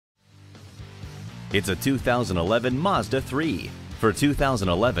It's a 2011 Mazda 3. For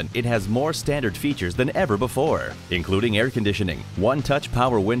 2011, it has more standard features than ever before, including air conditioning, one-touch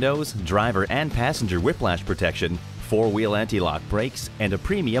power windows, driver and passenger whiplash protection, four-wheel anti-lock brakes, and a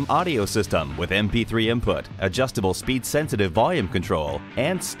premium audio system with MP3 input, adjustable speed-sensitive volume control,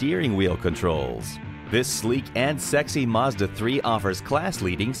 and steering wheel controls. This sleek and sexy Mazda 3 offers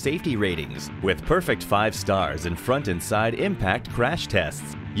class-leading safety ratings with perfect 5 stars in front and side impact crash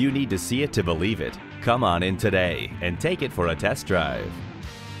tests. You need to see it to believe it. Come on in today and take it for a test drive.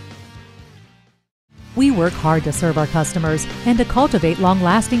 We work hard to serve our customers and to cultivate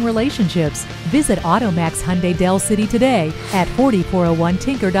long-lasting relationships. Visit Automax Hyundai Del City today at 4401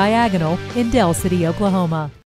 Tinker Diagonal in Del City, Oklahoma.